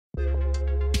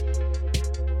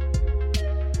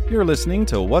You're listening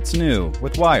to What's New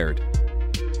with Wired.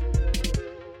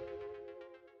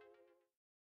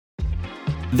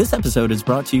 This episode is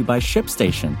brought to you by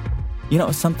ShipStation. You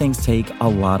know, some things take a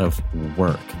lot of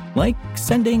work, like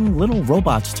sending little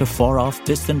robots to far-off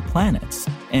distant planets.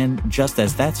 And just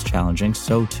as that's challenging,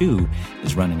 so too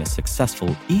is running a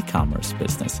successful e-commerce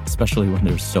business, especially when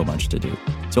there's so much to do.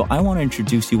 So I want to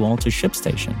introduce you all to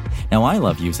ShipStation. Now, I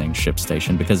love using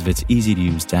ShipStation because of its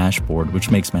easy-to-use dashboard,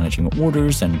 which makes managing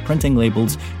orders and printing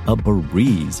labels a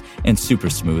breeze and super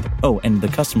smooth. Oh, and the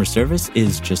customer service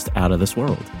is just out of this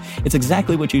world. It's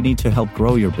exactly what you need to help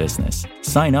grow your business.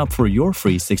 Sign up for your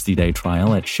free 60-day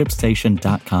trial at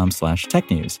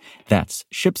shipstation.com/technews. That's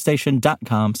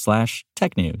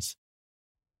shipstation.com/technews.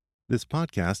 This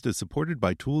podcast is supported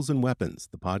by Tools and Weapons,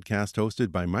 the podcast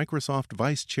hosted by Microsoft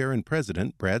Vice Chair and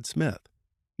President Brad Smith.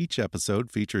 Each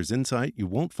episode features insight you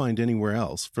won't find anywhere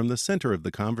else from the center of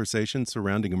the conversation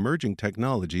surrounding emerging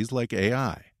technologies like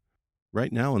AI.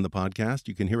 Right now on the podcast,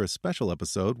 you can hear a special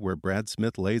episode where Brad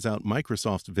Smith lays out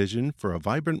Microsoft's vision for a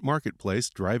vibrant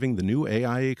marketplace driving the new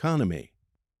AI economy.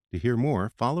 To hear more,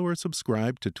 follow or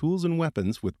subscribe to Tools and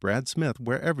Weapons with Brad Smith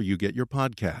wherever you get your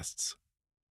podcasts.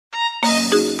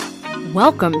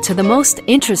 Welcome to the most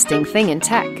interesting thing in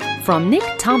tech from Nick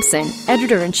Thompson,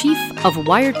 editor-in-chief of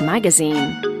Wired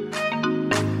Magazine.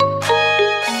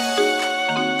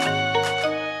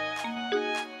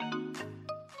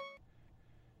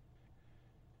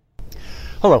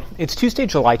 Hello, it's Tuesday,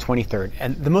 July 23rd,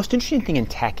 and the most interesting thing in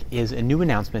tech is a new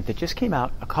announcement that just came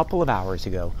out a couple of hours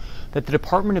ago that the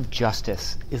Department of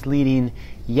Justice is leading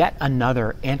yet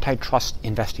another antitrust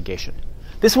investigation.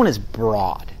 This one is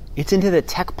broad. It's into the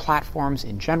tech platforms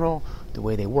in general, the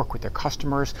way they work with their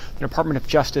customers. The Department of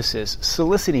Justice is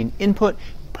soliciting input,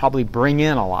 probably bring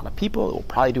in a lot of people, it will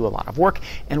probably do a lot of work,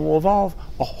 and will involve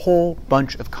a whole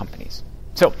bunch of companies.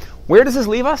 So where does this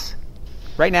leave us?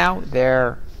 Right now,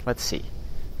 there's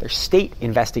state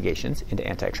investigations into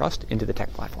antitrust, into the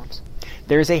tech platforms.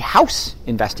 There's a House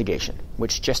investigation,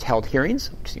 which just held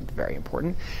hearings, which seemed very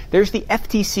important. There's the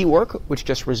FTC work, which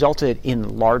just resulted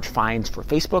in large fines for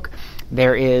Facebook.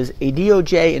 There is a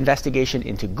DOJ investigation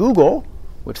into Google,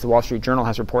 which the Wall Street Journal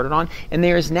has reported on. And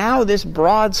there is now this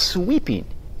broad, sweeping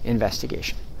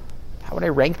investigation. How would I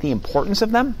rank the importance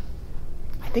of them?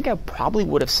 I think I probably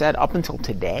would have said up until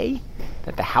today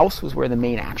that the House was where the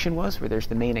main action was, where there's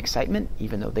the main excitement,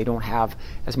 even though they don't have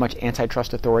as much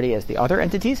antitrust authority as the other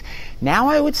entities. Now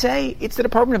I would say it's the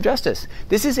Department of Justice.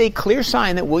 This is a clear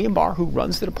sign that William Barr, who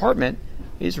runs the department,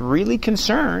 is really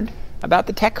concerned about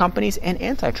the tech companies and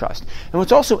antitrust. And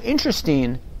what's also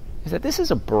interesting is that this is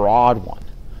a broad one.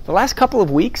 The last couple of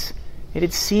weeks, it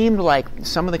had seemed like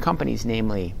some of the companies,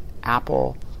 namely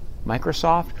Apple,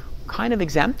 Microsoft, kind of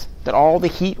exempt, that all the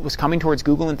heat was coming towards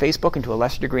Google and Facebook and to a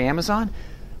lesser degree Amazon.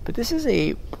 But this is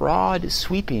a broad,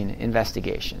 sweeping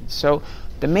investigation. So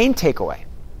the main takeaway,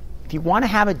 if you want to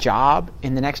have a job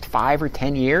in the next 5 or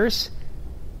 10 years,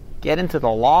 get into the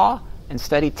law and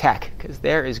study tech, because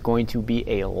there is going to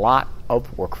be a lot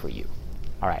of work for you.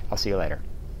 All right, I'll see you later.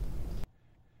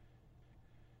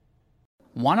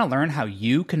 Want to learn how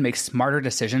you can make smarter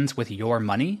decisions with your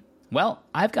money? Well,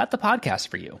 I've got the podcast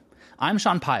for you. I'm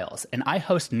Sean Piles, and I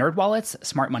host NerdWallet's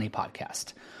Smart Money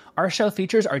Podcast. Our show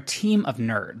features our team of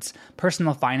nerds,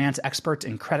 personal finance experts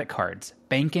in credit cards,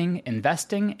 banking,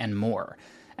 investing, and more.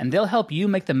 And they'll help you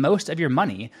make the most of your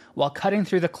money while cutting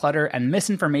through the clutter and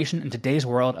misinformation in today's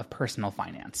world of personal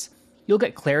finance. You'll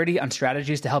get clarity on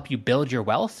strategies to help you build your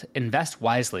wealth, invest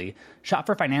wisely, shop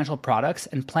for financial products,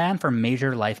 and plan for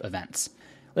major life events.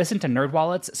 Listen to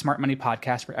NerdWallet's Smart Money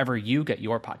Podcast wherever you get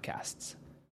your podcasts.